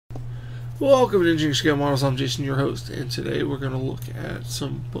Welcome to Engineering Scale Models. I'm Jason, your host, and today we're going to look at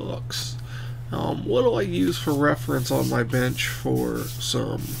some books. What do I use for reference on my bench for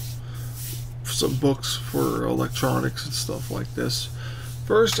some books for electronics and stuff like this?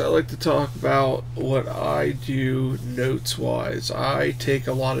 First, I like to talk about what I do notes-wise. I take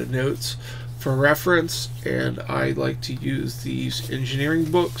a lot of notes for reference, and I like to use these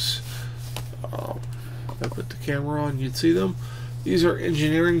engineering books. If I put the camera on, you'd see them. These are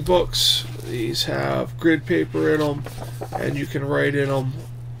engineering books. These have grid paper in them, and you can write in them,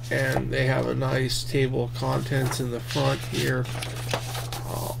 and they have a nice table of contents in the front here.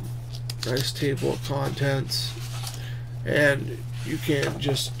 Nice table of contents, and you can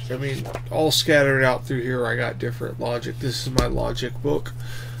just, all scattered out through here. I got different logic. This is my logic book.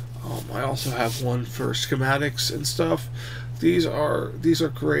 I also have one for schematics and stuff. These are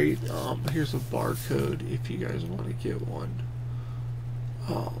great. Here's a barcode if you guys want to get one.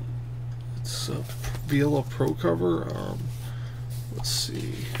 It's a Vila Pro cover. Let's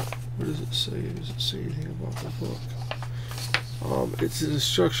see. What does it say? Does it say anything about the book? It's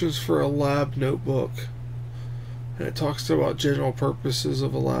instructions for a lab notebook. And it talks about general purposes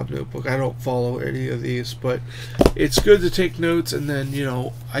of a lab notebook. I don't follow any of these, but it's good to take notes, and then,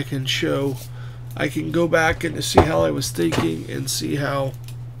 I can go back and see how I was thinking and see how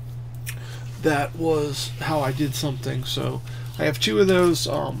that was how I did something. So I have two of those.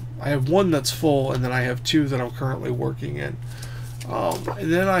 I have one that's full, and then I have two that I'm currently working in.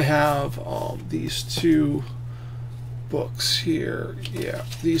 And then I have these two books here. Yeah,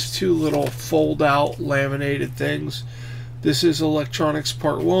 these two little fold-out laminated things. This is Electronics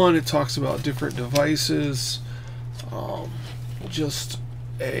Part 1. It talks about different devices. Just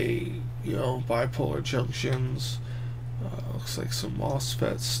a, bipolar junctions. Looks like some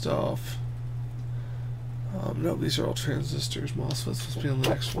MOSFET stuff. No, these are all transistors. MOSFETs supposed to be on the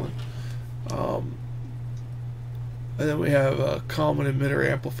next one. And then we have a common emitter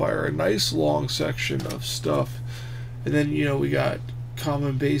amplifier, a nice long section of stuff. And then, we got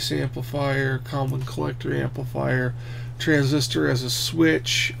common base amplifier, common collector amplifier, transistor as a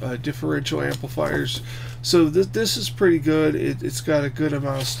switch, differential amplifiers. So this is pretty good. It's got a good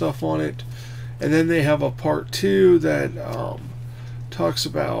amount of stuff on it. And then they have a part 2 that talks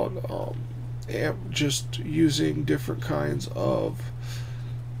about just using different kinds of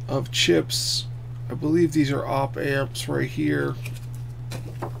chips. I believe these are op amps right here.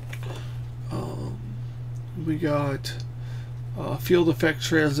 We got field effect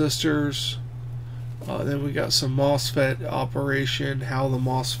transistors. Then we got some MOSFET operation, how the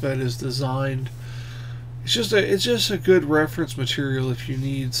MOSFET is designed. It's just a good reference material if you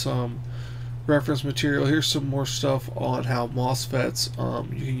need some reference material. Here's some more stuff on how MOSFETs,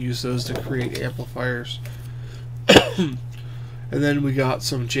 you can use those to create amplifiers. And then we got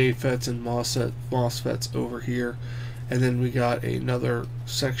some JFETs and MOSFETs over here. And then we got another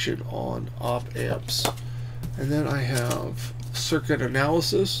section on op amps. And then I have circuit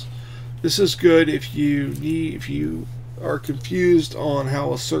analysis. This is good if you are confused on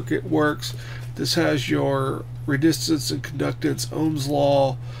how a circuit works. This has your resistance and conductance, Ohm's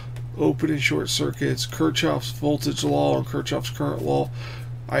law, open and short circuits, Kirchhoff's voltage law, and Kirchhoff's current law.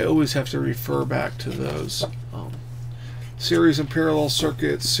 I always have to refer back to those. Series and parallel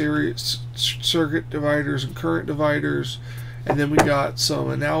circuits, series circuit dividers and current dividers. And then we got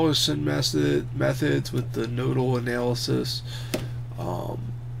some analysis methods with the nodal analysis.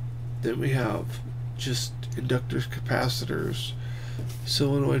 Then we have just inductors, capacitors,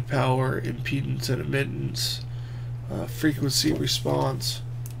 solenoid power, impedance and admittance, frequency response.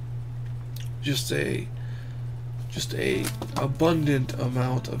 Just a abundant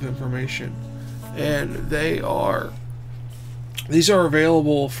amount of information, and these are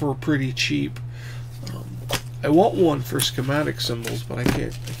available for pretty cheap. I want one for schematic symbols, but I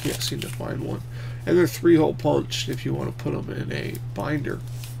can't seem to find one. And they're 3-hole punched if you want to put them in a binder.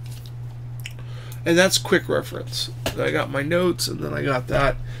 And that's quick reference. I got my notes, and then I got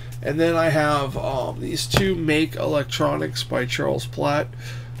that. And then I have these two Make Electronics by Charles Platt.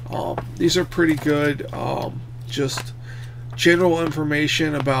 These are pretty good. Just general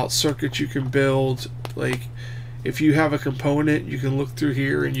information about circuits you can build. Like, if you have a component, you can look through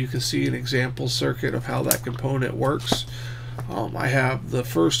here and you can see an example circuit of how that component works. I have the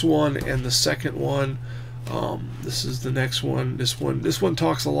first one and the second one. This is the next one. This one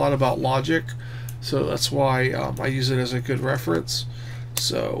talks a lot about logic, so that's why I use it as a good reference.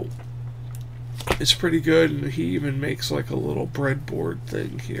 So it's pretty good, and he even makes like a little breadboard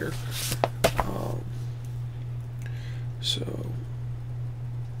thing here. So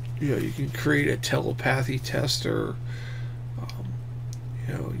you can create a telepathy tester.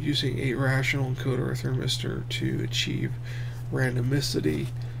 You know, using a rational encoder or thermistor to achieve randomicity.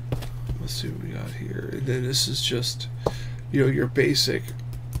 Let's see what we got here. And then this is just, you know, your basic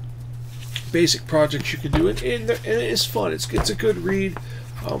projects you can do, and it's fun. It's a good read.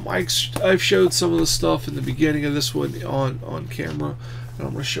 I've showed some of the stuff in the beginning of this one on camera, and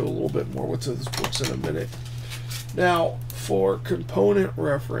I'm going to show a little bit more what's in this books in a minute. Now, for component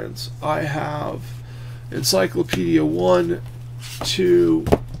reference, I have Encyclopedia 1, 2,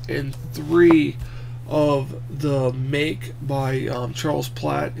 and 3 of the Make by Charles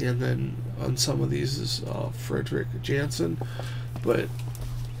Platt, and then on some of these is Frederick Jansen. But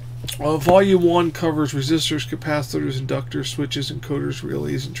Volume 1 covers resistors, capacitors, inductors, switches, encoders,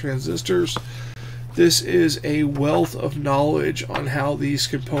 relays, and transistors. This is a wealth of knowledge on how these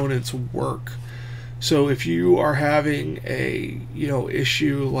components work. So if you are having a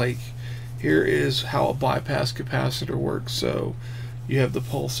issue, like here is how a bypass capacitor works. So you have the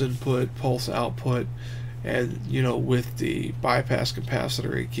pulse input, pulse output, and with the bypass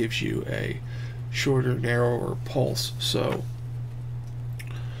capacitor it gives you a shorter, narrower pulse. So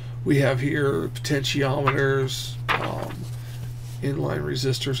we have here potentiometers, inline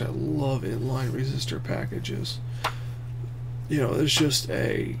resistors. I love inline resistor packages. There's just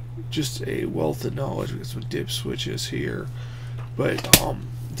a wealth of knowledge. We got some dip switches here, but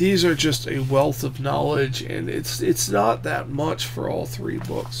these are just a wealth of knowledge, and it's not that much for all 3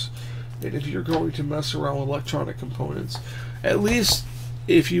 books. And if you're going to mess around with electronic components, at least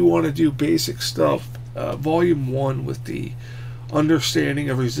if you want to do basic stuff, Volume 1 with the understanding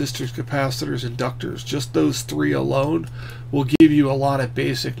of resistors, capacitors, inductors, just those 3 alone will give you a lot of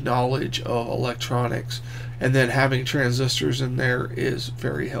basic knowledge of electronics, and then having transistors in there is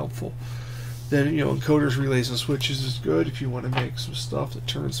very helpful. Then encoders, relays, and switches is good if you want to make some stuff that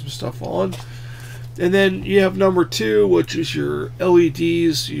turns some stuff on. And then you have number 2, which is your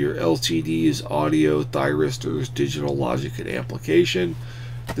LEDs, your LCDs, audio, thyristors, digital logic, and amplification.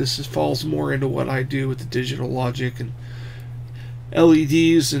 This falls more into what I do with the digital logic and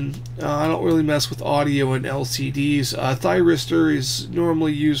LEDs, and I don't really mess with audio and LCDs. Thyristor is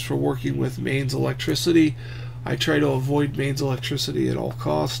normally used for working with mains electricity. I try to avoid mains electricity at all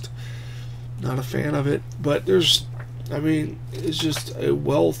cost. Not a fan of it, but it's just a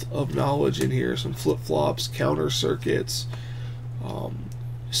wealth of knowledge in here. Some flip-flops, counter circuits,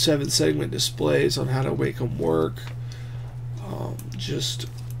 7-segment displays on how to make them work.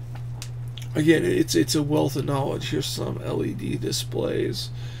 Again, it's a wealth of knowledge. Here's some LED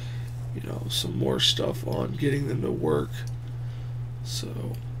displays, some more stuff on getting them to work.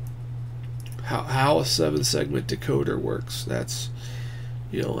 So how a 7-segment decoder works, that's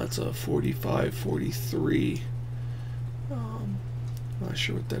a 4543. Not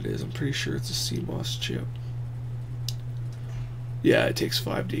sure what that is. I'm pretty sure it's a CMOS chip. Yeah, it takes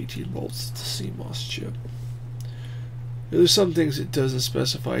 5 to 18 volts. It's a CMOS chip. There's some things it doesn't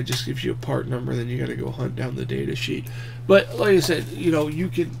specify. It just gives you a part number, then you got to go hunt down the data sheet. But like I said, you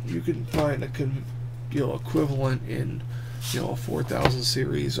can find a equivalent in a 4000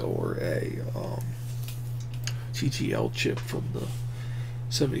 series or a TTL chip from the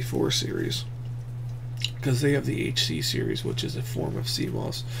 74 series, because they have the HC series, which is a form of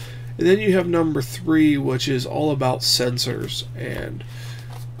CMOS. And then you have number 3, which is all about sensors, and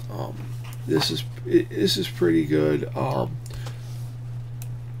this is pretty good.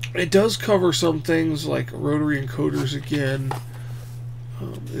 It does cover some things like rotary encoders again.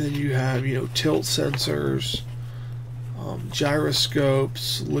 And then you have tilt sensors,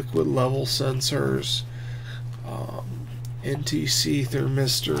 gyroscopes, liquid level sensors, NTC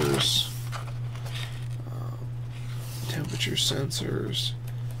thermistors, temperature sensors.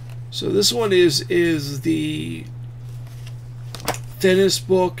 So this one is the thinnest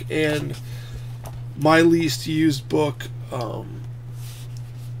book and my least used book.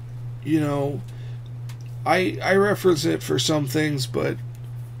 I reference it for some things, but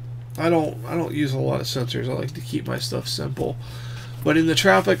I don't use a lot of sensors. I like to keep my stuff simple. But in the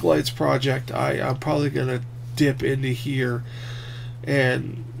traffic lights project, I'm probably gonna dip into here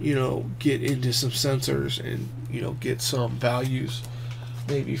and get into some sensors and get some values,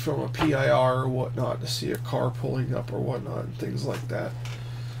 maybe from a PIR or whatnot, to see a car pulling up or whatnot and things like that.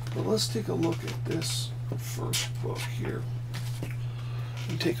 But let's take a look at this first book here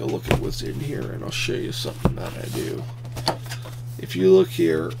and take a look at what's in here, and I'll show you something that I do. If you look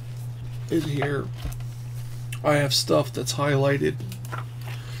here, in here I have stuff that's highlighted.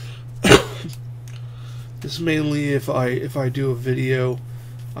 This mainly if I do a video,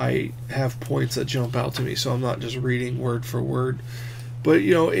 I have points that jump out to me, so I'm not just reading word for word. But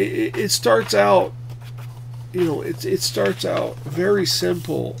it starts out you know, it starts out very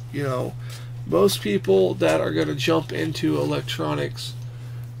simple. You know, most people that are going to jump into electronics.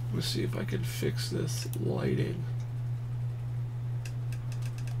 Let's see if I can fix this lighting.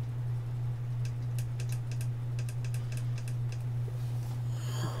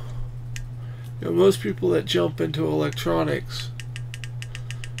 You know, most people that jump into electronics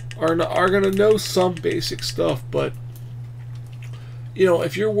are going to know some basic stuff, but you know,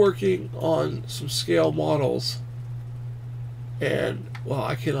 if you're working on some scale models, and well,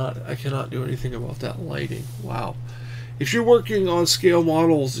 I cannot do anything about that lighting. Wow. If you're working on scale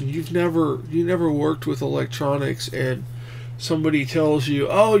models and you never worked with electronics, and somebody tells you,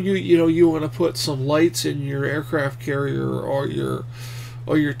 oh, you know, you want to put some lights in your aircraft carrier or your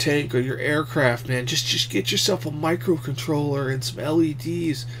tank or your aircraft, man, just get yourself a microcontroller and some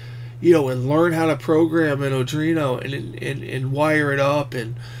LEDs, you know, and learn how to program an Arduino and wire it up,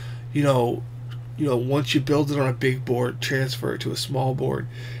 and you know, once you build it on a big board, transfer it to a small board,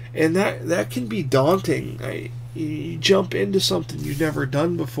 and that can be daunting. You jump into something you've never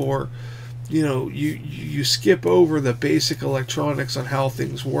done before, you know, you skip over the basic electronics on how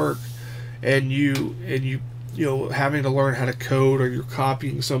things work, and you know, having to learn how to code, or you're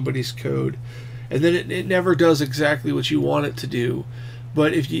copying somebody's code, and then it never does exactly what you want it to do.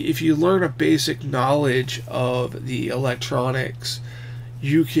 But if you learn a basic knowledge of the electronics,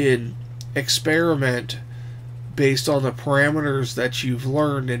 you can experiment based on the parameters that you've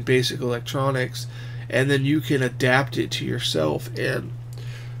learned in basic electronics, and then you can adapt it to yourself. And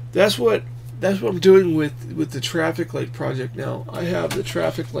that's what I'm doing with the traffic light project now. I have the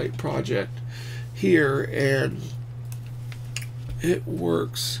traffic light project here, and it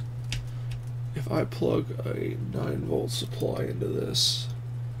works if I plug a 9-volt supply into this.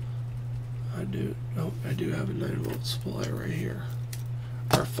 I do have a 9-volt supply right here,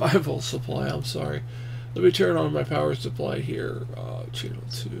 or 5-volt supply, I'm sorry. Let me turn on my power supply here, channel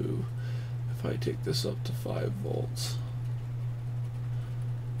 2. If I take this up to 5 volts,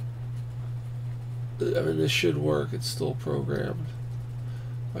 I mean, this should work. It's still programmed.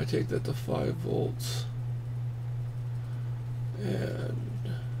 If I take that to 5 volts and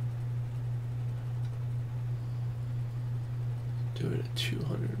do it at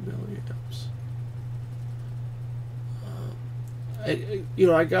 200 milliamps. I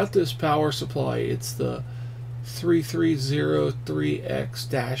got this power supply. It's the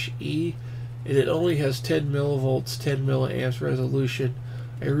 3303X-E, and it only has 10 millivolts, 10 milliamps resolution.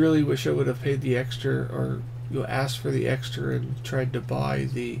 I really wish I would have paid the extra, or asked for the extra and tried to buy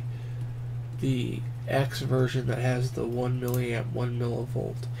the X version that has the 1 milliamp, 1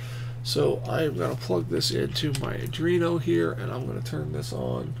 millivolt. So I'm going to plug this into my Arduino here, and I'm going to turn this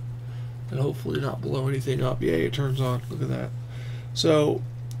on and hopefully not blow anything up. Yeah, it turns on. Look at that. So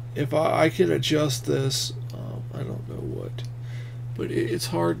if I can adjust this, I don't know what, but it's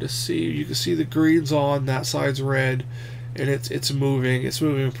hard to see. You can see the green's on, that side's red, and it's moving. It's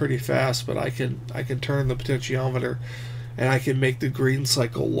moving pretty fast, but I can turn the potentiometer, and I can make the green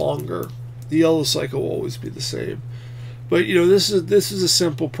cycle longer. The yellow cycle will always be the same. But you know, this is a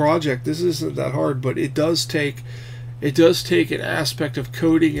simple project. This isn't that hard, but it does take an aspect of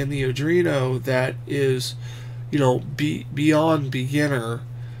coding in the Arduino that is, you know, beyond beginner,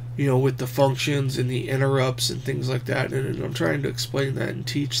 you know, with the functions and the interrupts and things like that. And I'm trying to explain that and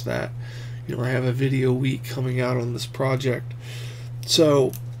teach that. You know, I have a video week coming out on this project.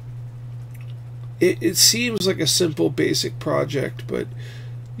 So it seems like a simple, basic project, but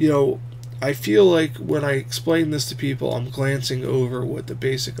you know, I feel like when I explain this to people, I'm glancing over what the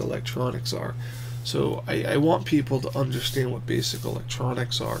basic electronics are. So I want people to understand what basic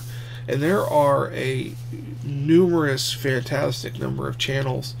electronics are. And there are a numerous, fantastic number of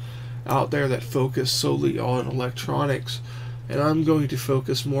channels out there that focus solely on electronics. And I'm going to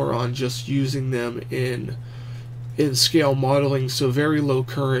focus more on just using them in scale modeling, so very low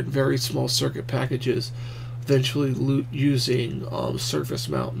current, very small circuit packages, eventually using surface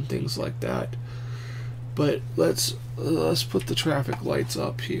mount and things like that. But let's put the traffic lights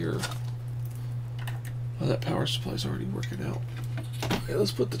up here. Oh, that power supply's already working out. Okay,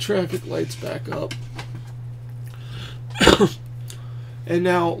 let's put the traffic lights back up. And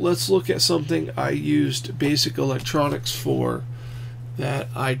now let's look at something I used basic electronics for that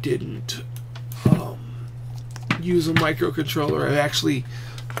I didn't use a microcontroller. I actually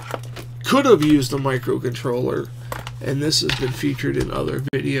could have used a microcontroller, and this has been featured in other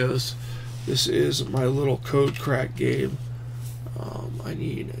videos. This is my little code crack game. I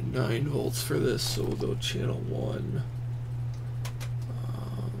need 9 volts for this, so we'll go channel 1.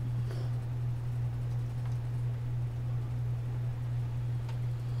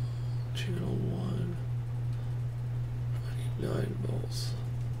 Channel 1.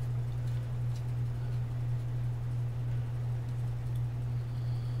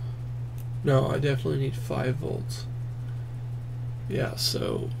 No, I definitely need 5 volts. Yeah,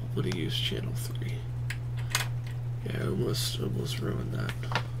 so I'm going to use channel 3. Yeah, I almost ruined that.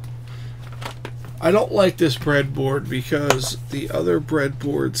 I don't like this breadboard because the other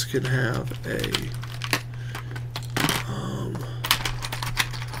breadboards can have a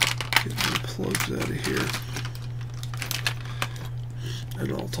get the plugs out of here,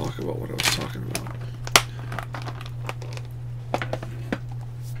 and I'll talk about what I was talking about.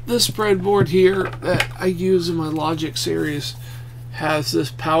 This breadboard here that I use in my Logic series has this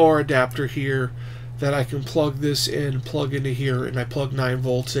power adapter here that I can plug this in, plug into here, and I plug 9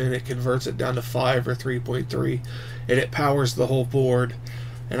 volts in, it converts it down to 5 or 3.3, and it powers the whole board,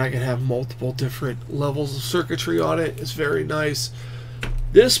 and I can have multiple different levels of circuitry on it. It's very nice.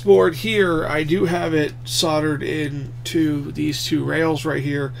 This board here, I do have it soldered into these 2 rails right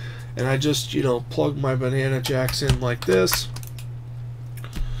here, and I just, you know, plug my banana jacks in like this,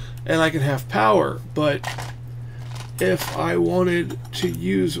 and I can have power. But if I wanted to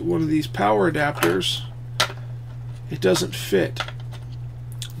use one of these power adapters, it doesn't fit.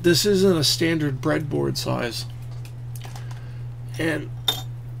 This isn't a standard breadboard size. And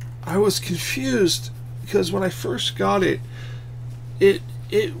I was confused because when I first got it,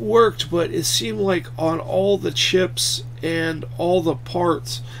 it worked, but it seemed like on all the chips and all the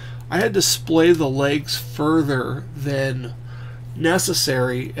parts, I had to splay the legs further than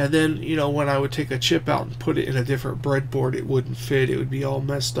necessary, and then, you know, when I would take a chip out and put it in a different breadboard, it wouldn't fit. It would be all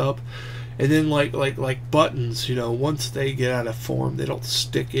messed up. And then like buttons, you know, once they get out of form, they don't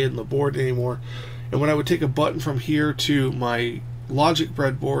stick in the board anymore. And when I would take a button from here to my Logic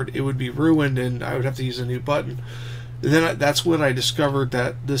breadboard, it would be ruined, and I would have to use a new button. And then that's when I discovered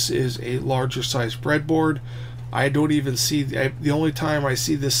that this is a larger size breadboard. I don't even see the only time I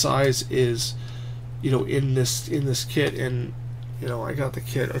see this size is, you know, in this kit. And you know, I got the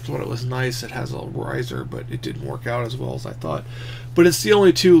kit. I thought it was nice. It has a riser, but it didn't work out as well as I thought. But it's the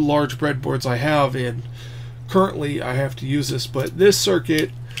only 2 large breadboards I have, and currently I have to use this. But this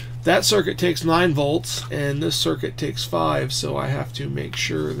circuit, that circuit takes 9 volts, and this circuit takes 5, so I have to make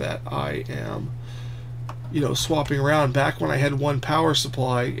sure that I am, you know, swapping around. Back when I had one power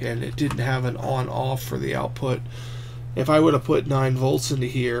supply and it didn't have an on-off for the output, if I would have put 9 volts into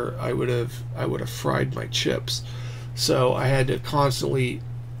here, I would have fried my chips. So I had to constantly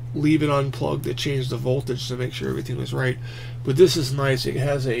leave it unplugged to change the voltage to make sure everything was right. But this is nice. It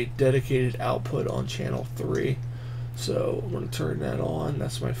has a dedicated output on channel 3. So I'm going to turn that on.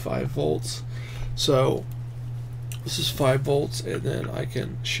 That's my 5 volts. So this is 5 volts, and then I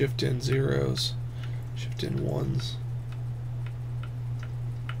can shift in zeros, shift in ones.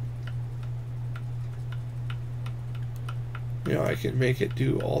 You know, I can make it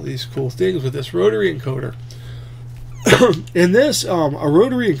do all these cool things with this rotary encoder. In this, a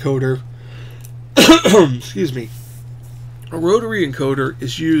rotary encoder, excuse me, a rotary encoder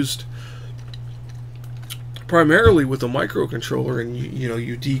is used primarily with a microcontroller, and you know,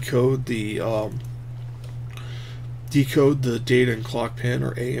 you decode the data and clock pin,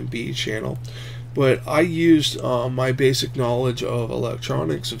 or A and B channel. But I used my basic knowledge of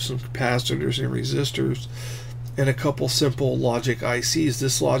electronics, of some capacitors and resistors, and a couple simple logic ICs.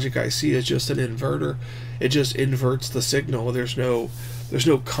 This logic IC is just an inverter. It just inverts the signal. There's no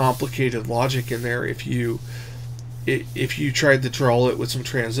complicated logic in there. If you tried to draw it with some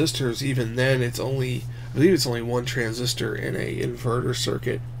transistors, even then I believe it's only 1 transistor in a inverter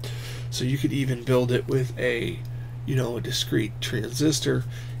circuit. So you could even build it with a discrete transistor,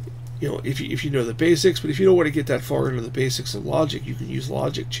 you know, if you know the basics. But if you don't want to get that far into the basics of logic, you can use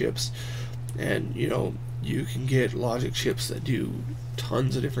logic chips, and you know, you can get logic chips that do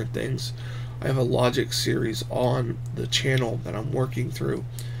tons of different things. I have a logic series on the channel that I'm working through.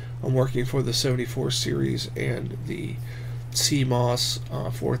 I'm working for the 74 series and the CMOS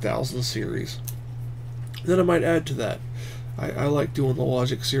 4000 series. Then I might add to that. I like doing the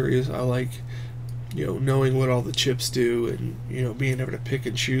logic series. I like, you know, knowing what all the chips do, and you know, being able to pick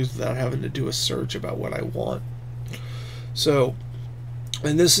and choose without having to do a search about what I want. So,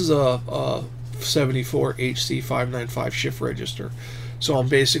 and this is a 74 HC595 shift register. So I'm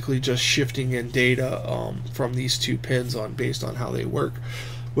basically just shifting in data from these 2 pins based on how they work.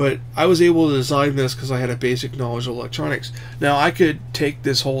 But I was able to design this because I had a basic knowledge of electronics. Now I could take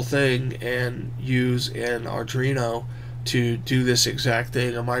this whole thing and use an Arduino to do this exact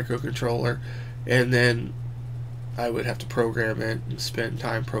thing, a microcontroller, and then I would have to program it and spend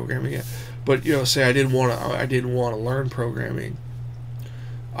time programming it. But you know, say I didn't want to learn programming,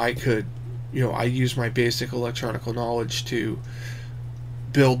 I could, you know, I use my basic electronical knowledge to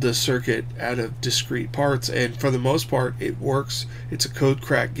build this circuit out of discrete parts, and for the most part it works. It's a code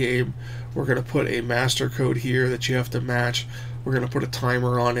crack game We're going to put a master code here that you have to match. We're going to put a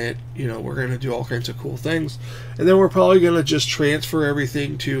timer on it. You know, we're going to do all kinds of cool things. And then we're probably going to just transfer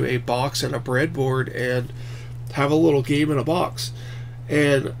everything to a box and a breadboard and have a little game in a box.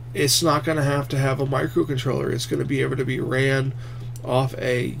 And it's not going to have a microcontroller. It's going to be able to be ran off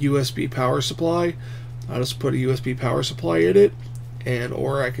a USB power supply. I'll just put a USB power supply in it, and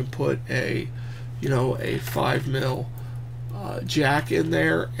or I can put a, you know, a 5mm jack in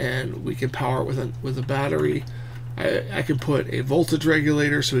there, and we can power it with a battery. I can put a voltage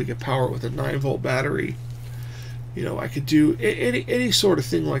regulator so we can power it with a 9-volt battery. You know, I could do any sort of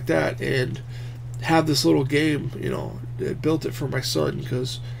thing like that and have this little game. You know, I built it for my son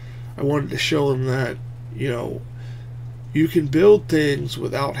because I wanted to show him that, you know, you can build things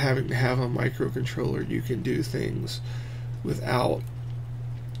without having to have a microcontroller. You can do things without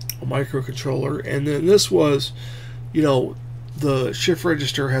a microcontroller. And then this was, you know, the shift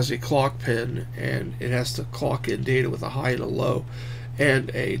register has a clock pin, and it has to clock in data with a high and a low,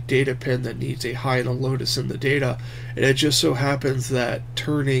 and a data pin that needs a high and a low to send the data. And it just so happens that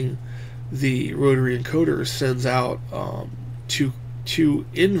turning the rotary encoder sends out two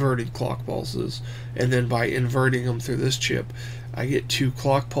inverted clock pulses, and then by inverting them through this chip, I get 2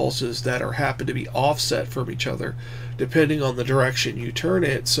 clock pulses that happen to be offset from each other depending on the direction you turn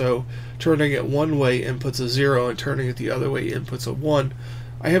it. So turning it one way inputs a 0, and turning it the other way inputs a 1.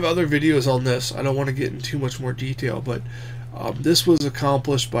 I have other videos on this. I don't want to get into too much more detail, but this was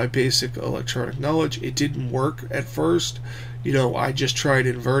accomplished by basic electronic knowledge. It didn't work at first. You know, I just tried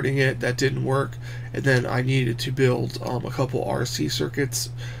inverting it. That didn't work. And then I needed to build a couple RC circuits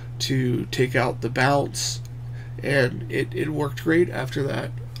to take out the bounce. And it worked great after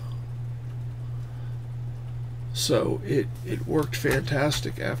that. So it worked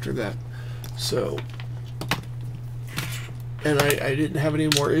fantastic after that. So, and I didn't have any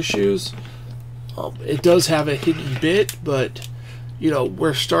more issues. It does have a hidden bit, but you know,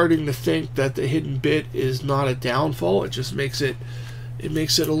 we're starting to think that the hidden bit is not a downfall. It just makes it a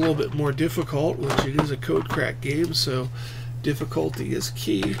little bit more difficult, which it is a code crack game, so difficulty is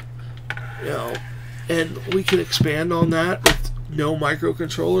key. You know, and we can expand on that with no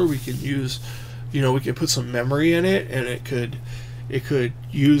microcontroller. We can use, you know, we can put some memory in it, and it could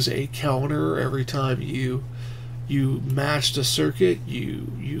use a counter every time you matched a circuit,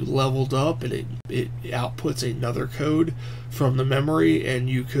 you leveled up, and it outputs another code from the memory, and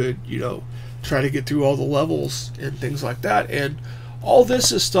you could, you know, try to get through all the levels and things like that. And all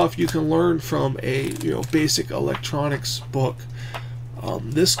this is stuff you can learn from a, you know, basic electronics book.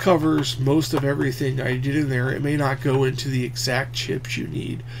 This covers most of everything I did in there. It may not go into the exact chips you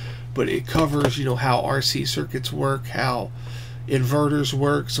need, but it covers, you know, how RC circuits work, how inverters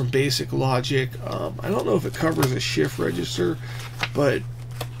work, some basic logic. I don't know if it covers a shift register, but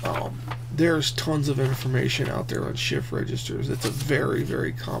there's tons of information out there on shift registers. It's a very,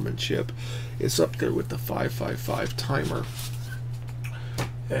 very common chip. It's up there with the 555 timer.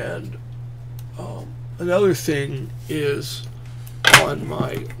 And another thing is on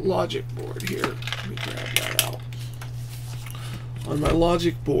my logic board here. Let me grab that out. On my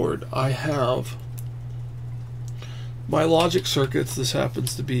logic board, I have my logic circuits. This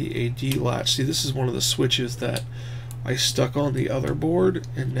happens to be a D latch. See, this is one of the switches that I stuck on the other board,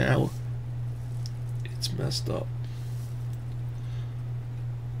 and now it's messed up.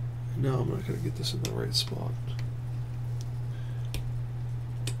 Now I'm not going to get this in the right spot.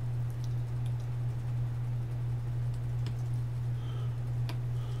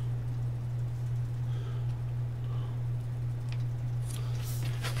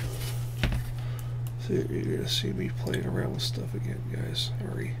 So you're going to see me playing around with stuff again, guys.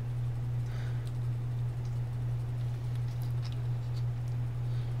 Sorry.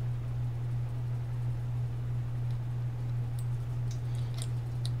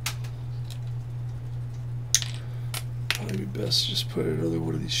 Probably be best to just put another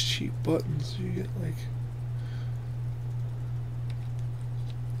one of these cheap buttons. So you get like...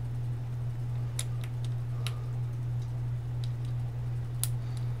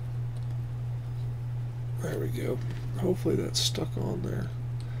 There we go. Hopefully that's stuck on there.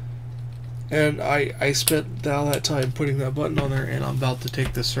 And I spent all that time putting that button on there, and I'm about to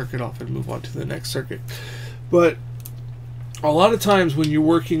take this circuit off and move on to the next circuit. But a lot of times when you're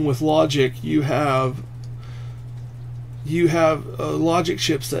working with logic, you have logic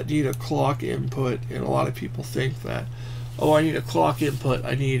chips that need a clock input, and a lot of people think that, oh, I need a clock input,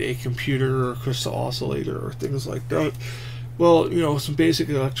 I need a computer or a crystal oscillator or things like that. Well, you know, some basic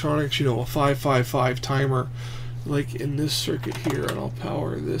electronics, you know, a 555 timer, like in this circuit here, and I'll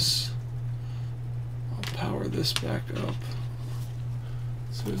power this back up.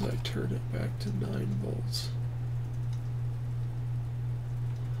 As soon as I turn it back to 9 volts.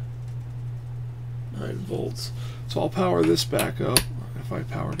 9 volts. So I'll power this back up, if I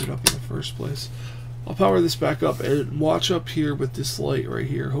powered it up in the first place. I'll power this back up and watch up here with this light right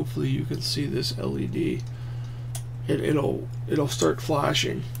here. Hopefully you can see this LED, and it'll start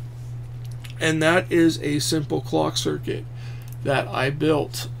flashing. And that is a simple clock circuit that I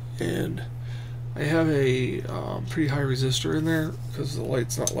built, and I have a pretty high resistor in there because the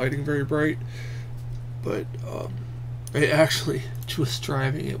light's not lighting very bright. But I actually was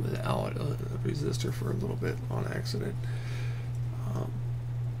driving it without a resistor for a little bit on accident.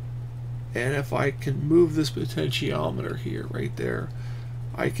 And if I can move this potentiometer here, right there,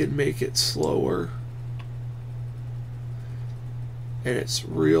 I can make it slower. And it's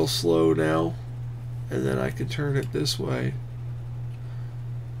real slow now. And then I can turn it this way,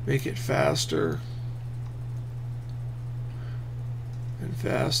 make it faster and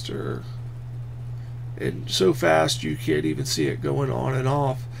faster, and so fast you can't even see it going on and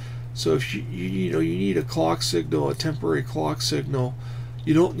off. So if you need a clock signal, a temporary clock signal,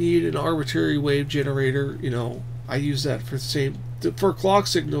 you don't need an arbitrary wave generator. I use that for clock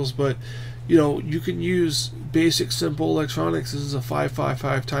signals, but you can use basic simple electronics. This is a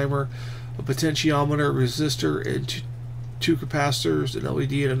 555 timer, a potentiometer, a resistor, and two capacitors, an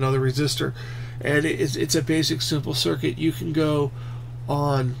LED, and another resistor, and it's a basic simple circuit. You can go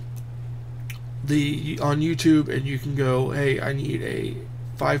on YouTube and you can go, hey, I need a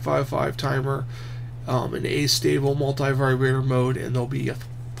 555 timer, an astable multivibrator mode, and there'll be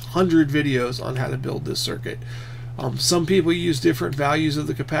 100 videos on how to build this circuit. Some people use different values of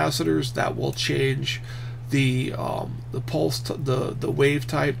the capacitors that will change the pulse, the wave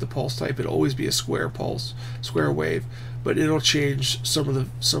type, the pulse type. It'll always be a square pulse, square wave, but it'll change some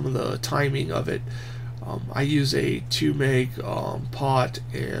of the timing of it. I use a 2 meg pot,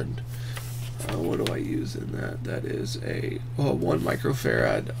 and what do I use in that? That is a 1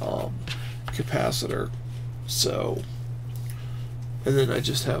 microfarad capacitor. So, and then I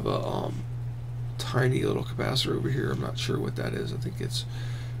just have a tiny little capacitor over here. I'm not sure what that is. I think it's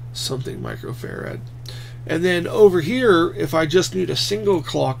something microfarad. And then over here, if I just need a single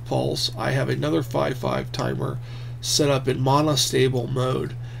clock pulse, I have another 5.5 timer set up in monostable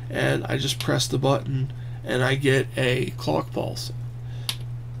mode, and I just press the button and I get a clock pulse.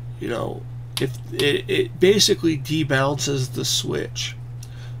 If it basically debounces the switch.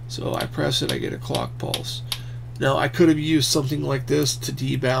 So I press it, I get a clock pulse. Now I could have used something like this to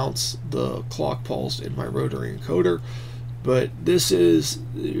debounce the clock pulse in my rotary encoder, but this is,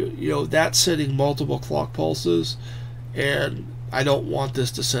 that's sending multiple clock pulses, and I don't want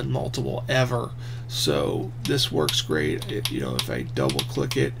this to send multiple ever. So this works great. If I double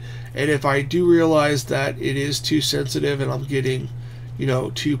click it, and if I do realize that it is too sensitive and I'm getting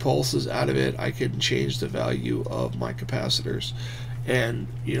 2 pulses out of it, I can change the value of my capacitors and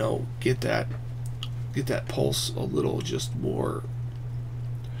get that pulse a little just more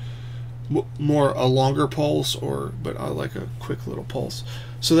a longer pulse, but I like a quick little pulse.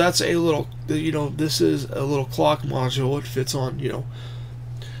 So that's a little, this is a little clock module. It fits on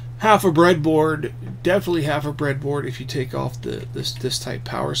half a breadboard, definitely half a breadboard if you take off this type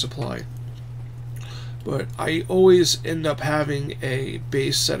power supply. But I always end up having a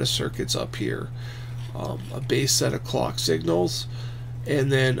base set of circuits up here, a base set of clock signals,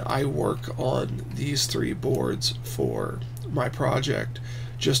 and then I work on these 3 boards for my project,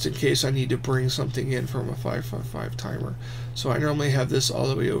 just in case I need to bring something in from a 555 timer. So I normally have this all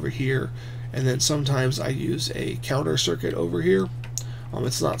the way over here, and then sometimes I use a counter circuit over here.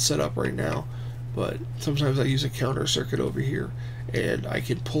 It's not set up right now, but sometimes I use a counter circuit over here, and I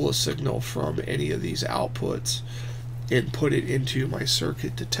can pull a signal from any of these outputs and put it into my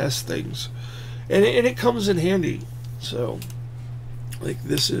circuit to test things, and it comes in handy. So like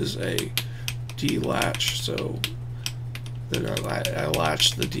this is a D latch, so then I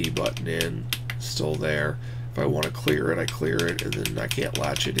latch the D button in, still there. If I want to clear it, I clear it, and then I can't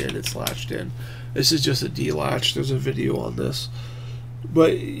latch it in, it's latched in. This is just a D latch. There's a video on this.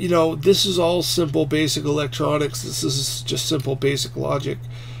 But, this is all simple basic electronics. This is just simple basic logic.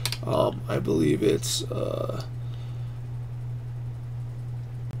 I believe it's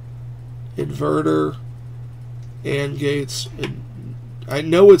inverter, AND gates, and I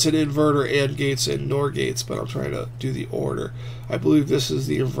know it's an inverter, AND gates, and NOR gates, but I'm trying to do the order. I believe this is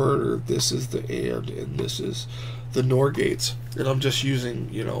the inverter, this is the and this is the NOR gates. And I'm just using,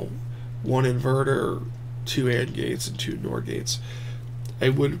 1 inverter, 2 AND gates, and 2 NOR gates. I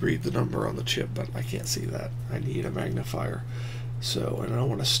would read the number on the chip, but I can't see that. I need a magnifier. So, and I don't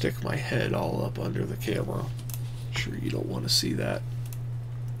want to stick my head all up under the camera. I'm sure you don't want to see that.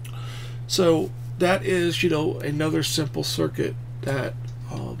 So that is, you know, another simple circuit that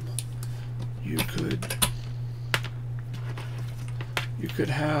you could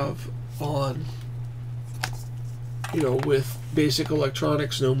have on, you know, with basic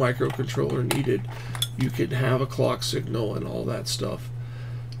electronics, no microcontroller needed. You can have a clock signal and all that stuff.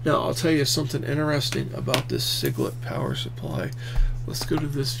 Now, I'll tell you something interesting about this Siglet power supply. Let's go to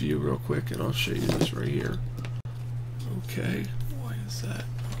this view real quick, and I'll show you this right here. Okay, why is that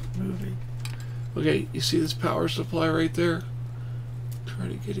not moving? Okay, you see this power supply right there? Try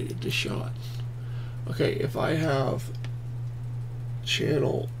to get it into shot. Okay, if I have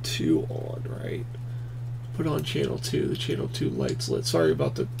channel 2 on, right? Put on channel 2, the channel 2 light's lit. Sorry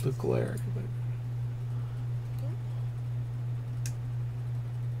about the glare.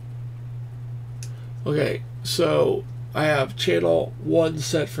 Okay, so I have channel 1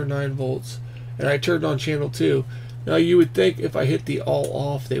 set for 9 volts, and I turned on channel 2. Now you would think if I hit the all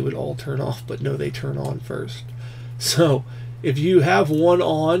off, they would all turn off, but no, they turn on first. So if you have one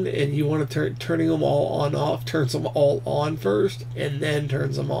on and you want to turning them all on off, turns them all on first and then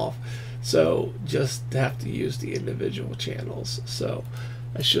turns them off. So just have to use the individual channels. So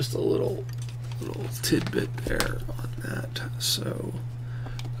that's just a little tidbit there on that. So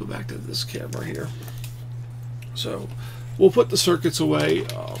go back to this camera here. So we'll put the circuits away,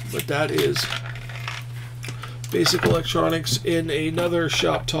 but that is basic electronics. In another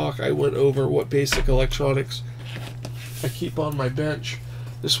shop talk, I went over what basic electronics I keep on my bench.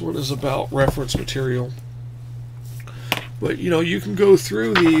 This one is about reference material. But, you know, you can go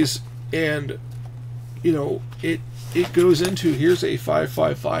through these and, you know, it goes into, here's a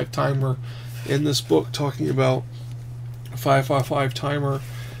 555 timer in this book talking about a 555 timer,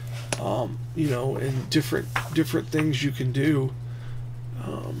 you know, and different things you can do.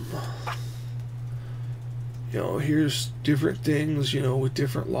 You know, here's different things, you know, with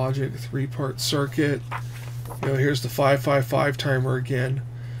different logic, 3-part circuit. You know, here's the 555 timer again.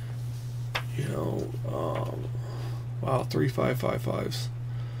 You know, wow, 3 555s.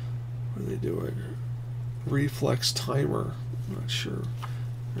 What are they doing? Reflex timer. I'm not sure.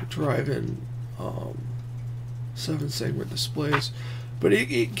 Drive-in 7-segment displays. But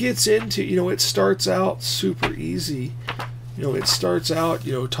it gets into, you know, it starts out super easy. You know, it starts out,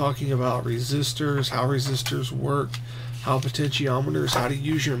 you know, talking about resistors, how resistors work, how potentiometers, how to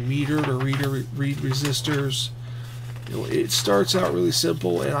use your meter to read resistors. You know, it starts out really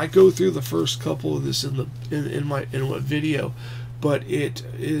simple, and I go through the first couple of this in my video, but it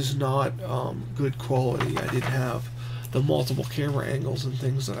is not good quality. I didn't have the multiple camera angles and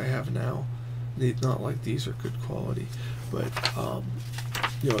things that I have now. Not like these are good quality, but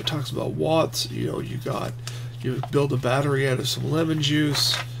you know, it talks about watts. You know, you build a battery out of some lemon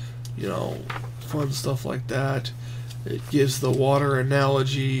juice. You know, fun stuff like that. It gives the water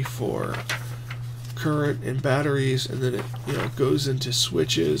analogy for current and batteries, and then it, you know, goes into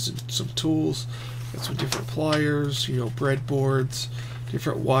switches and some tools. Got some different pliers, you know, breadboards,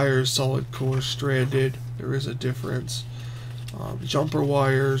 different wires, solid core, stranded. There is a difference. Jumper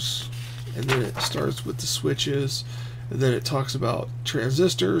wires, and then it starts with the switches, and then it talks about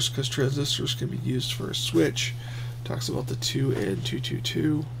transistors, because transistors can be used for a switch. It talks about the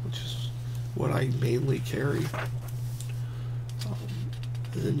 2N222, which is what I mainly carry.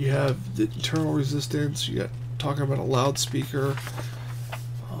 And then you have the internal resistance. You got talking about a loudspeaker.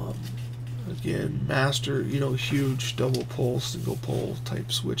 Again, master, you know, huge double pole, single pole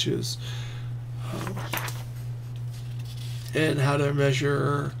type switches. And how to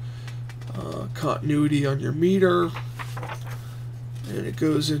measure continuity on your meter. And it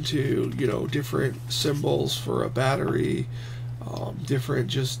goes into, you know, different symbols for a battery, different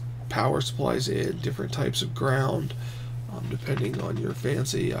just power supplies in, different types of ground. Depending on your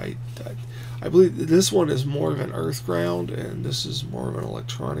fancy. I believe this one is more of an earth ground, and this is more of an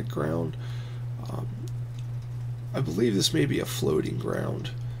electronic ground. I believe this may be a floating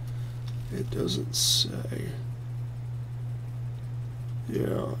ground. It doesn't say.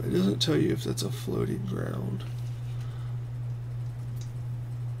 Yeah, it doesn't tell you if that's a floating ground.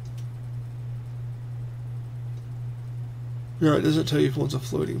 No, it doesn't tell you if one's a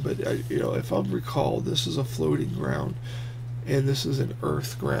floating, but you know, if I recall, this is a floating ground, and this is an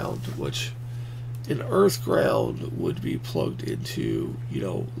earth ground, which an earth ground would be plugged into, you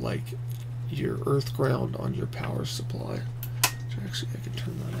know, like your earth ground on your power supply. Which actually, I can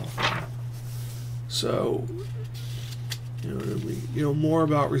turn that off now. So, you know, more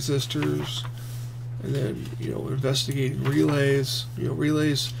about resistors, and then, you know, investigating relays. You know,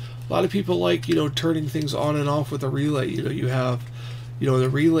 relays. A lot of people like, you know, turning things on and off with a relay. You know, you have, you know, the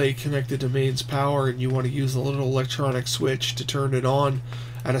relay connected to mains power, and you want to use a little electronic switch to turn it on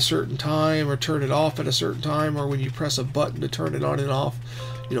at a certain time or turn it off at a certain time, or when you press a button to turn it on and off.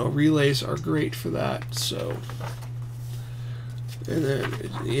 You know, relays are great for that. So, and then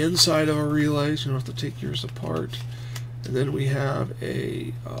the inside of a relay, so you don't have to take yours apart. And then we have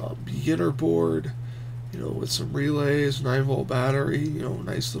a beginner board, you know, with some relays, 9-volt battery, you know,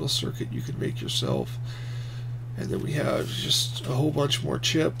 nice little circuit you can make yourself. And then we have just a whole bunch more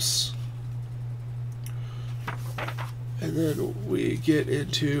chips. And then we get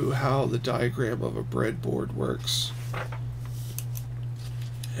into how the diagram of a breadboard works.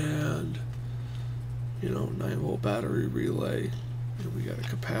 And, you know, 9-volt battery relay. And we got a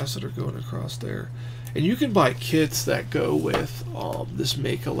capacitor going across there. And you can buy kits that go with this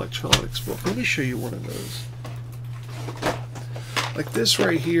Make Electronics book. Let me show you one of those. Like this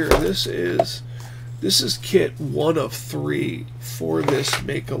right here. This is kit 1 of 3 for this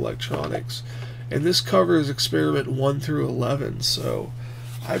Make Electronics. And this covers experiment 1 through 11. So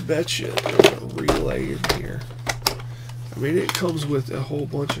I bet you there's a relay in here. I mean, it comes with a whole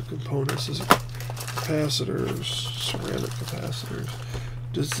bunch of components. There's capacitors, ceramic capacitors.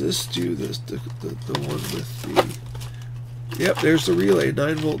 Does this do this? The one with the... Yep, there's the relay,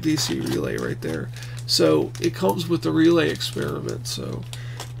 9-volt DC relay right there. So it comes with the relay experiment. So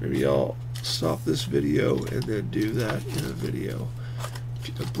maybe I'll stop this video and then do that in a video.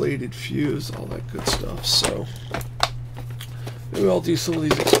 A bladed fuse, all that good stuff. So maybe I'll do some of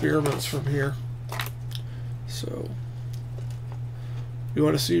these experiments from here. So you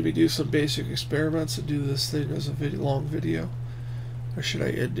want to see me do some basic experiments and do this thing as a long video? Or should I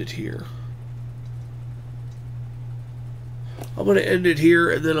end it here? I'm going to end it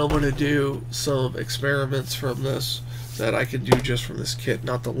here, and then I'm going to do some experiments from this that I can do just from this kit,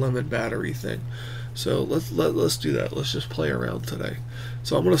 not the lemon battery thing. So let's do that. Let's just play around today.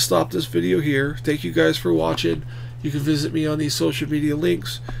 So I'm going to stop this video here. Thank you guys for watching. You can visit me on these social media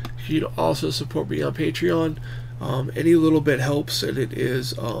links. You can also support me on Patreon. Any little bit helps, and it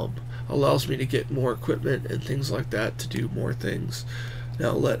is allows me to get more equipment and things like that to do more things.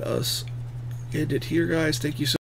 Now let us end it here, guys. Thank you so much.